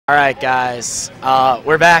Alright guys,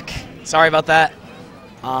 we're back. Sorry about that.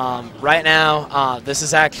 Right now, this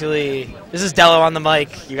is Dello on the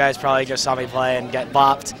mic. You guys probably just saw me play and get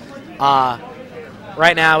bopped.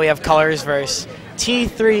 Right now we have Colors versus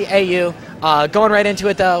T3AU. Going right into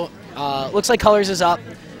it though, looks like Colors is up.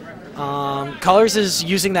 Colors is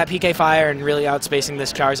using that PK Fire and really outspacing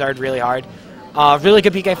this Charizard really hard. Really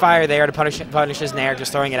good PK Fire there to punish his Nair,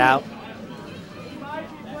 just throwing it out.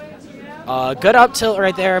 Good up tilt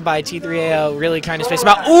right there by T3AU, really trying to space him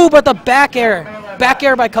out. Ooh, but the back air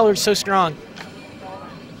by Colors so strong.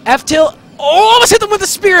 F tilt, almost hit them with a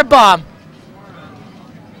Spirit Bomb.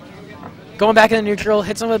 Going back into neutral,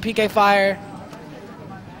 hits him with PK Fire.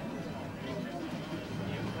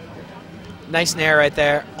 Nice Nair right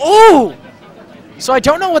there. Ooh! So I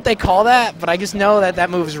don't know what they call that, but I just know that that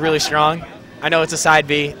move is really strong. I know it's a side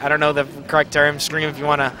B. I don't know the correct term. Scream if you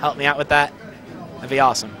want to help me out with that. That'd be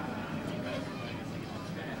awesome.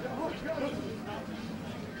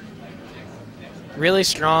 Really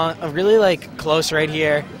strong, really like close right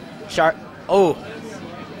here. Oh,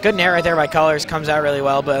 good Nair right there by Colors, comes out really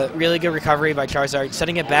well, but really good recovery by Charizard,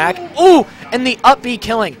 setting it back. Ooh, and the up B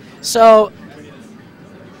killing. So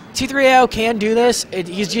T3AU can do this.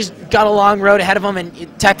 He's just got a long road ahead of him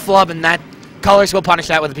and tech flub, and that Colors will punish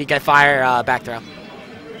that with a PK Fire back throw.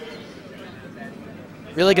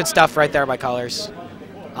 Really good stuff right there by Colors.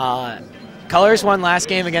 Colors won last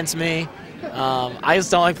game against me. I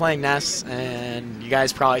just don't like playing Ness, and you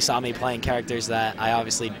guys probably saw me playing characters that I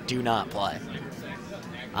obviously do not play.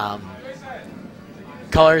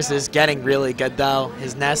 Colors is getting really good though.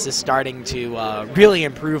 His Ness is starting to really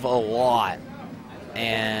improve a lot,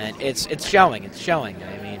 and it's showing. It's showing.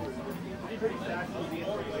 I mean,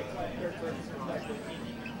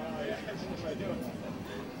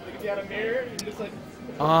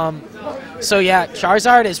 so yeah,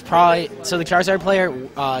 Charizard is probably, so the Charizard player,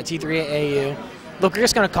 T3AU, look, we're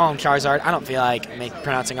just going to call him Charizard. I don't feel like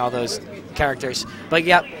pronouncing all those characters. But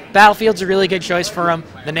yeah, Battlefield's a really good choice for him.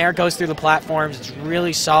 The Nair goes through the platforms. It's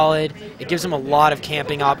really solid. It gives him a lot of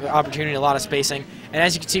camping opportunity, a lot of spacing. And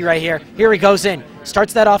as you can see right here, here he goes in.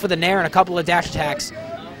 Starts that off with a Nair and a couple of dash attacks.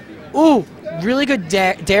 Ooh, really good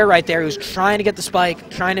dare right there. He was trying to get the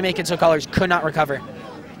spike, trying to make it so Colors could not recover.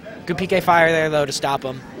 Good PK Fire there, though, to stop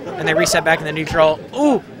him. And they reset back in the neutral.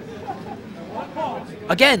 Ooh!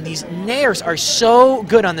 Again, these Nairs are so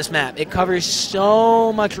good on this map. It covers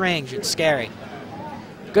so much range. It's scary.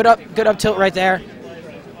 Good up tilt right there.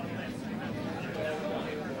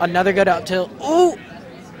 Another good up tilt. Ooh!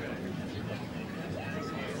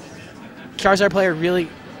 Charizard player really...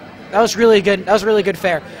 That was really good. That was really good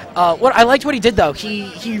fair. I liked what he did, though.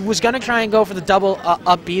 He was going to try and go for the double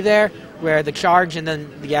up B there, where the charge and then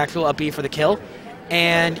the actual up B for the kill.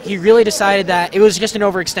 And he really decided that it was just an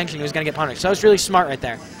overextension. He was going to get punished. So that was really smart right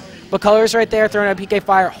there. But Colors right there, throwing out PK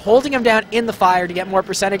Fire, holding him down in the fire to get more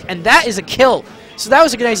percentage, and that is a kill. So that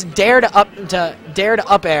was a nice dare to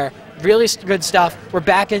up air. Really good stuff. We're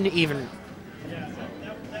back into even.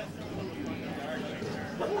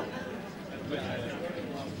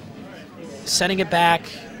 Sending it back.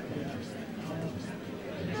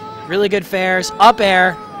 Really good fairs. Up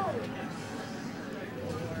air.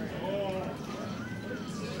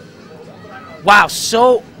 Wow,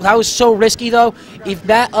 that was so risky, though. If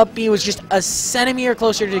that up B was just a centimeter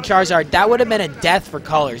closer to Charizard, that would have been a death for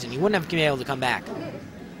Colors, and he wouldn't have been able to come back.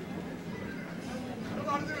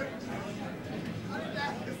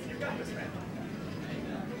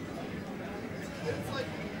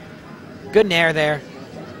 Good Nair there.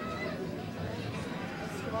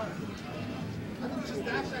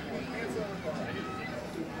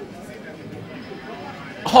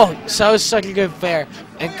 Oh, so that was such a good fair.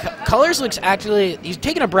 And Colors looks actually, he's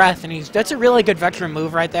taking a breath, and that's a really good veteran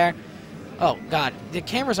move right there. Oh, God, the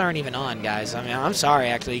cameras aren't even on, guys. I mean, I'm sorry,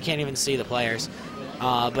 actually. You can't even see the players.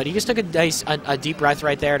 But he just took a deep breath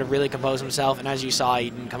right there to really compose himself, and as you saw,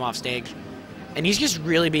 he didn't come off stage. And he's just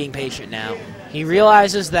really being patient now. He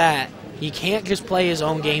realizes that he can't just play his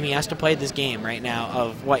own game. He has to play this game right now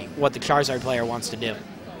of what the Charizard player wants to do.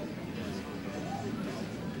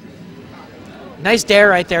 Nice dare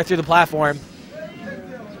right there through the platform.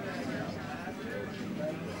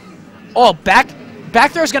 Oh, back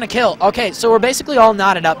throw's going to kill. Okay, so we're basically all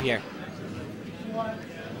knotted up here.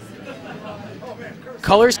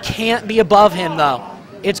 Colors can't be above him, though.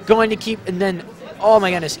 It's going to keep, and then, oh my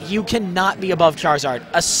goodness, you cannot be above Charizard,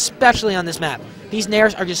 especially on this map. These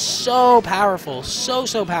Nairs are just so powerful,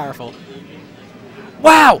 so powerful.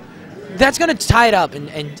 Wow! That's going to tie it up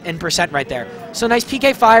in percent right there. So nice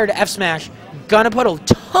PK Fire to F Smash. Gonna put a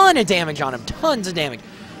ton of damage on him. Tons of damage.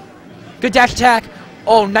 Good dash attack.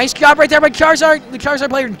 Oh, nice job right there by Charizard. The Charizard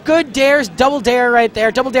player, good dares, double dare right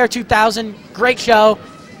there. Double dare 2000, great show.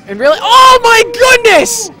 And really, oh my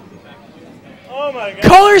goodness! Oh my god.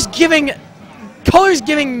 Color's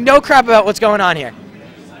giving no crap about what's going on here.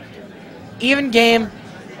 Even game.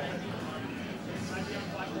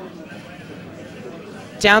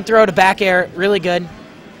 Down throw to back air, really good.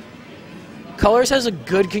 Colors has a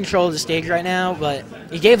good control of the stage right now, but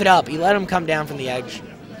he gave it up. He let him come down from the edge,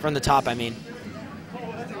 from the top, I mean.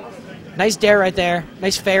 Nice dare right there.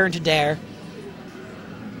 Nice fair into dare.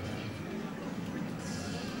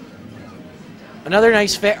 Another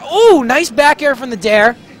nice fair. Oh, nice back air from the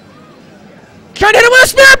dare. Trying to hit him with a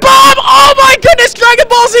spirit bomb! Oh my goodness, Dragon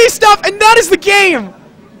Ball Z stuff, and that is the game!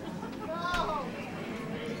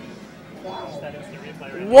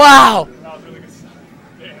 Wow!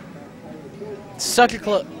 Such a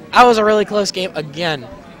close. That was a really close game again.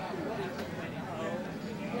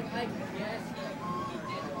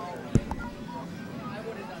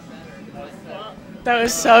 That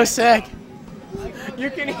was so sick. You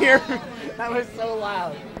can hear me. That was so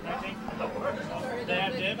loud. I think they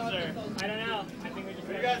have dibs or I don't know. I think we just.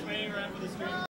 Are you guys waiting around for the stream?